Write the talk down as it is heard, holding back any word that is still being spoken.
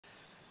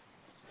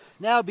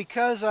Now,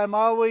 because I'm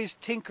always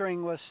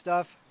tinkering with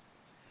stuff,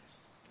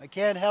 I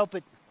can't help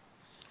it.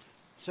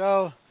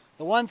 So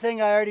the one thing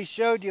I already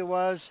showed you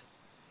was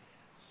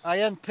I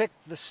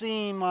unpicked the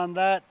seam on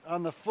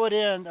the foot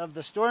end of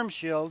the storm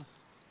shield.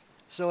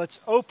 So it's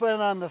open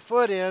on the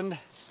foot end,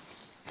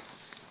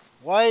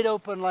 wide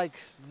open like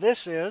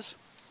this is.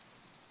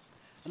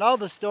 And all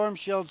the storm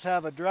shields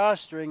have a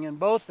drawstring in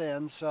both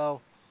ends,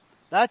 so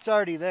that's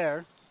already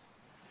there.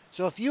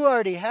 So if you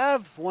already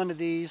have one of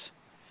these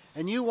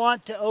and you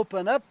want to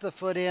open up the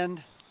foot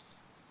end,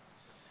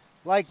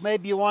 like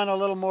maybe you want a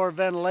little more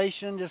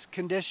ventilation, just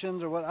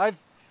conditions or what,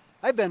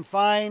 I've been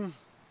fine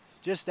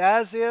just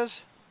as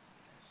is,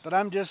 but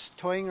I'm just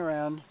toying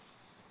around.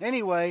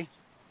 Anyway,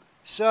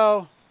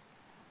 so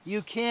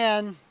you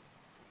can,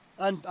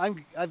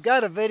 I've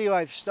got a video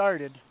I've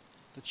started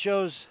that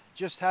shows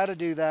just how to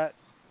do that.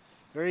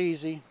 Very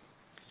easy.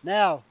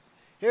 Now,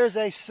 here's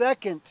a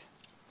second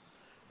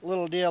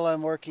little deal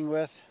I'm working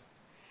with.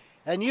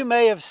 And you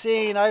may have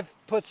seen, I've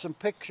put some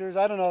pictures.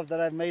 I don't know that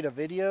I've made a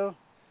video,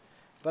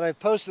 but I've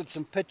posted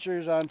some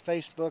pictures on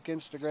Facebook,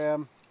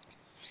 Instagram,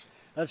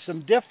 of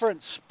some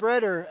different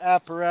spreader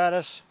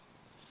apparatus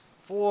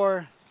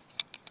for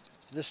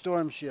the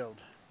storm shield.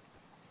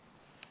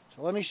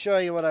 So let me show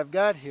you what I've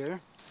got here.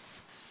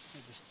 Let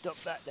me just dump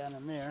that down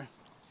in there.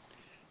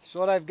 So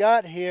what I've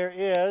got here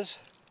is,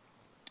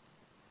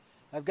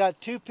 I've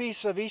got 2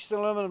 pieces of Eastern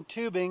aluminum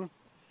tubing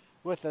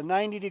with a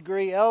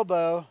 90-degree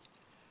elbow,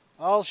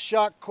 all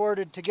shock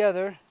corded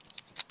together.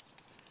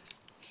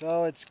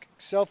 So it's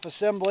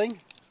self-assembling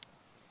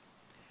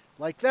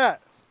like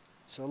that.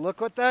 So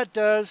look what that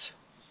does.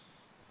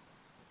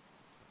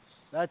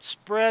 That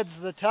spreads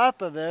the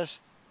top of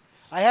this.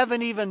 I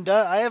haven't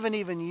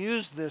even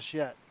used this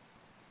yet.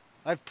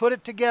 I've put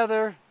it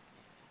together.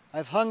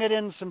 I've hung it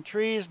in some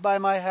trees by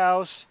my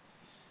house,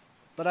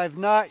 but I've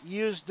not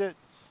used it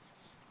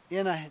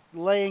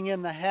laying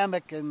in the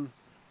hammock and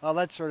all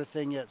that sort of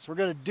thing yet. So we're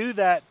going to do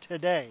that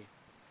today.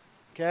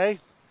 Okay?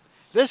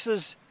 This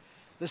is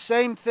the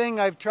same thing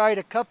I've tried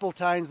a couple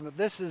times, but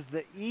this is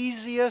the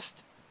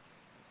easiest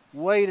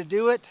way to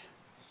do it,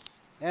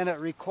 and it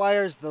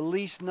requires the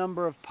least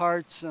number of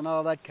parts and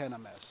all that kind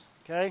of mess.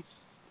 Okay?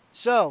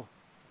 So,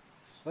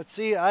 let's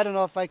see. I don't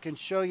know if I can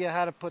show you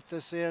how to put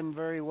this in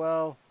very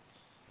well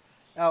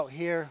out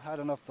here. I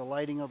don't know if the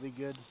lighting will be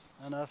good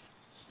enough.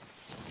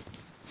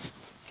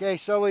 Okay,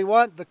 so we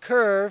want the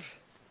curve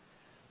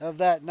of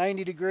that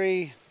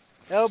 90-degree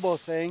elbow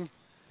thing.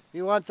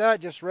 You want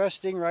that just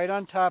resting right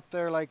on top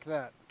there like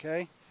that,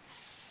 okay?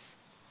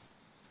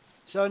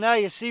 So now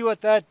you see what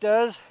that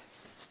does?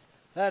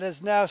 That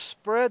has now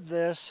spread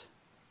this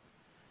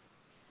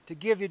to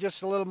give you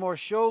just a little more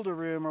shoulder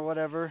room or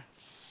whatever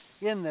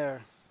in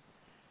there.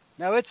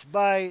 Now it's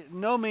by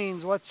no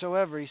means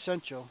whatsoever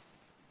essential,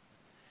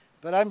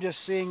 but I'm just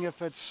seeing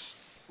if it's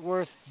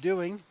worth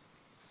doing.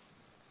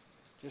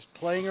 Just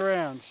playing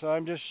around. So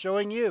I'm just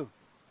showing you.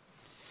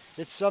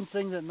 It's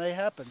something that may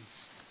happen.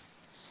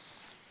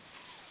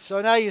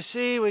 So now you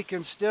see we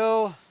can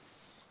still,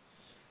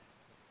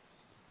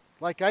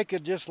 like I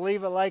could just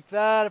leave it like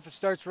that. If it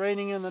starts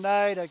raining in the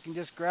night, I can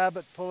just grab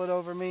it, pull it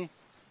over me.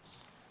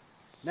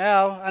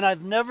 Now, and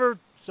I've never,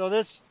 so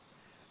this,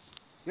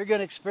 you're going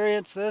to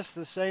experience this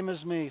the same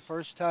as me.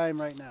 First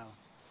time right now.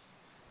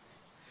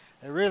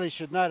 I really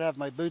should not have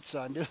my boots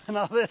on doing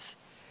all this.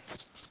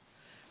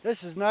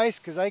 This is nice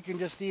because I can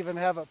just even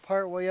have it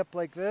part way up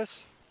like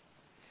this,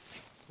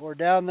 or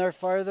down there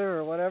farther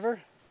or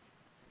whatever.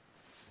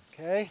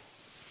 Okay,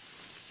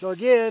 so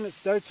again, it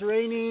starts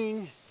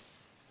raining.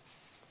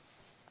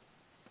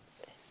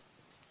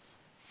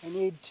 I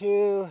need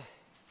to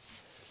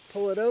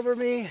pull it over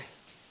me.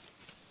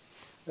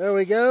 There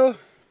we go.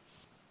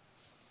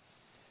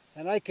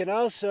 And I can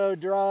also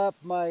draw up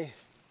my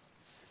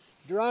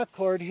draw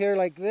cord here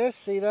like this.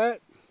 See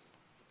that?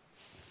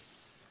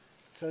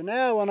 So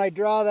now when I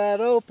draw that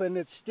open,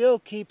 it still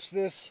keeps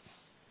this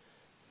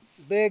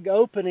big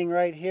opening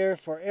right here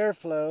for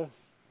airflow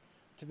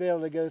to be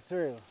able to go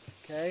through,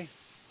 okay?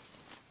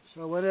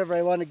 So whenever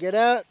I want to get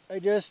out, I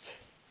just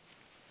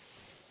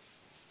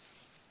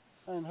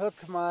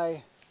unhook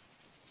my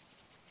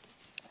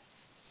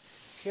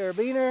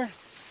carabiner.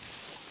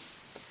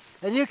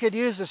 And you could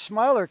use a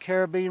smaller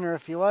carabiner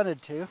if you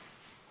wanted to.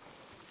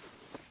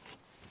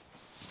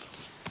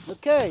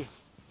 Okay.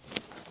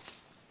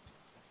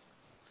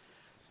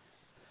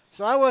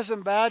 So I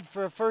wasn't bad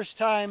for a first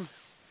time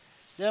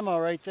demo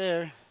right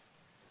there.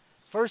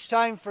 First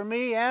time for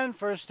me and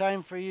first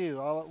time for you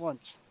all at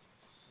once.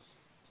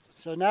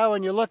 So now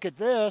when you look at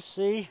this,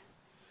 see,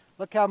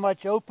 look how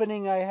much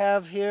opening I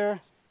have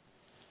here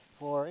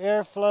for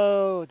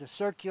airflow, to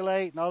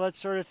circulate and all that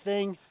sort of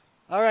thing.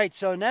 All right,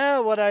 so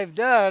now what I've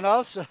done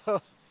also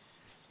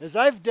is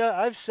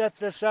I've set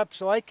this up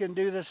so I can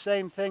do the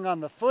same thing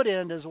on the foot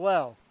end as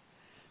well.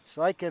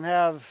 So I can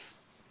have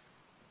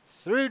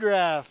through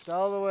draft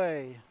all the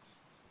way.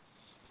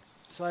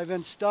 So I've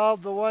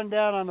installed the one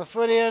down on the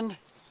foot end.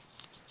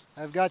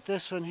 I've got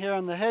this one here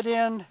on the head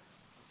end.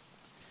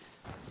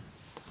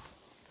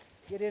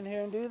 Get in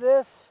here and do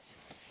this.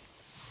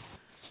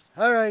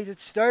 All right, it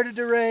started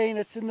to rain.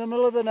 It's in the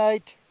middle of the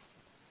night.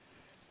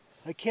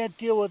 I can't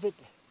deal with it.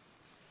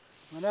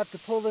 I'm gonna have to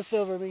pull this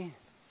over me.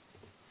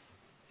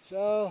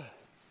 So,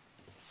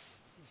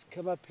 let's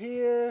come up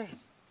here.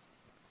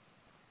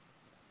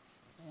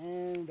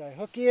 And I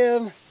hook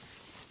in.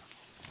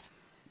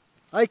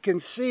 I can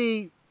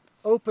see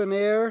open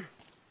air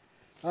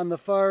on the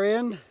far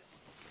end,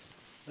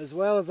 as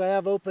well as I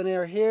have open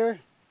air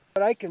here.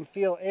 But I can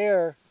feel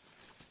air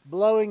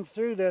blowing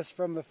through this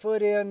from the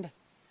foot end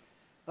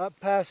up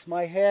past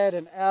my head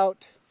and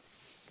out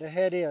the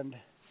head end.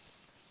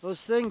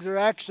 Those things are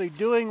actually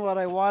doing what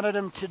I wanted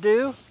them to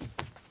do.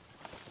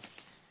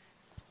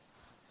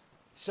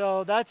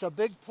 So that's a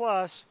big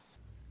plus.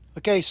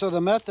 Okay, so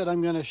the method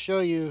I'm going to show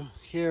you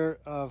here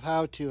of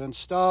how to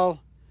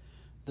install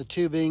the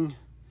tubing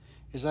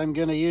is I'm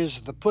going to use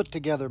the put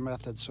together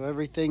method. So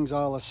everything's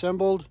all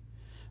assembled.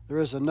 There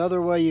is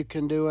another way you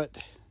can do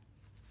it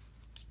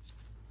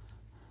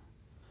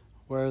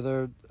where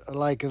they're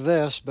like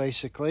this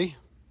basically.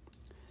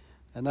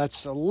 And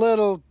that's a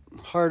little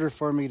harder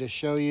for me to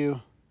show you,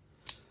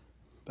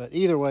 but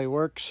either way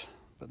works.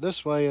 But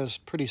this way is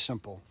pretty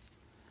simple.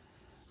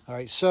 All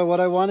right, so what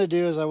I want to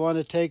do is I want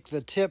to take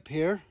the tip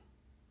here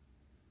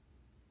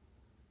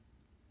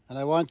and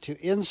I want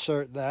to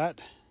insert that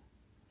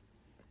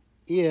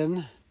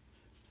in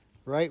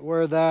right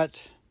where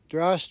that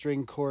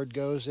drawstring cord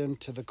goes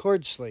into the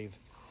cord sleeve.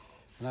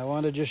 And I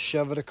want to just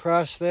shove it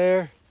across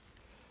there.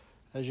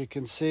 As you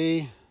can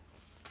see,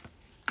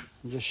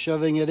 I'm just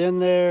shoving it in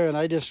there, and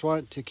I just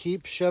want to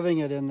keep shoving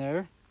it in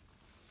there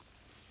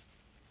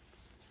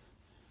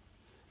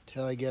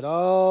till I get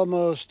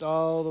almost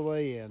all the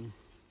way in.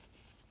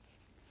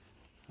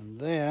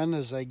 And then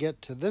as I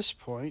get to this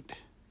point,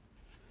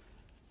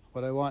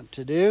 what I want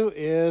to do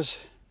is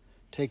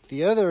take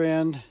the other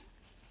end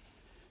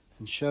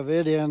and shove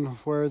it in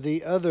where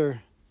the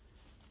other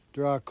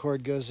draw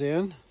cord goes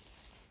in.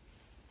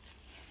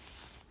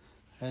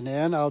 And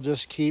then I'll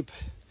just keep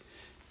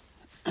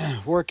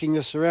working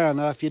this around.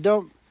 Now if you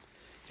don't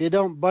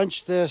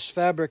bunch this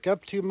fabric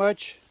up too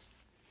much,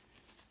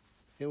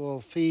 it will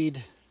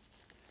feed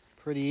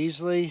pretty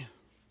easily.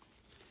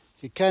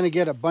 If you kind of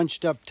get it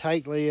bunched up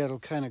tightly, it'll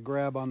kind of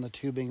grab on the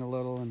tubing a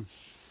little and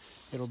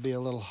it'll be a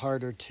little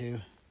harder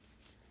to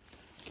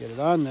get it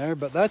on there,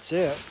 but that's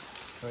it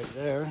right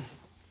there.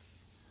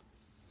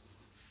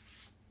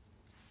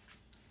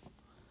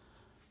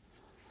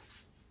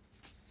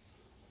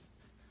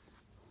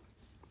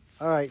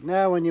 All right,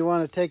 now when you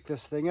want to take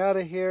this thing out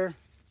of here,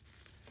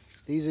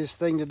 the easiest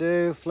thing to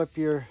do, flip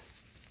your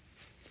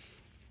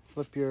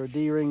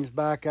D-rings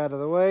back out of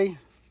the way.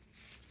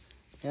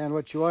 And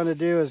what you want to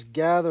do is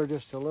gather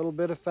just a little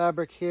bit of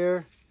fabric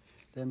here,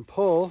 then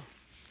pull,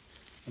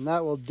 and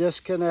that will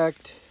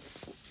disconnect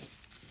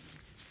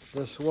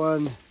this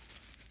one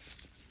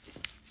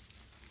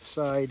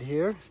side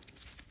here.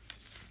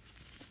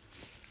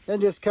 And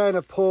just kind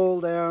of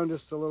pull down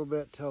just a little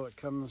bit till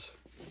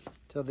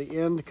the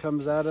end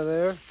comes out of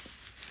there.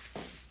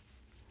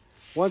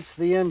 Once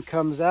the end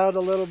comes out a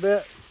little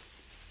bit,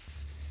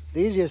 the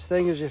easiest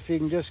thing is if you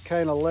can just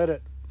kind of let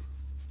it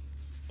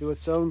do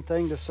its own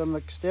thing to some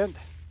extent,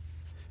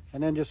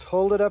 and then just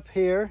hold it up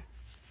here,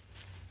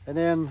 and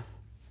then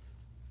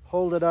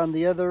hold it on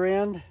the other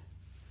end,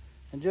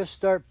 and just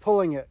start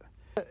pulling it.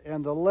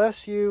 And the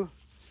less you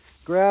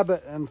grab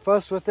it and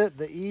fuss with it,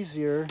 the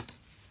easier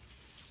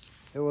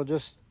it will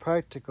just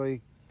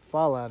practically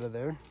fall out of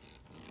there.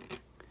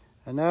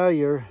 And now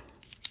you're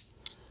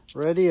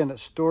ready, and it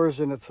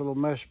stores in its little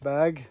mesh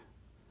bag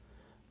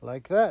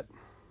like that.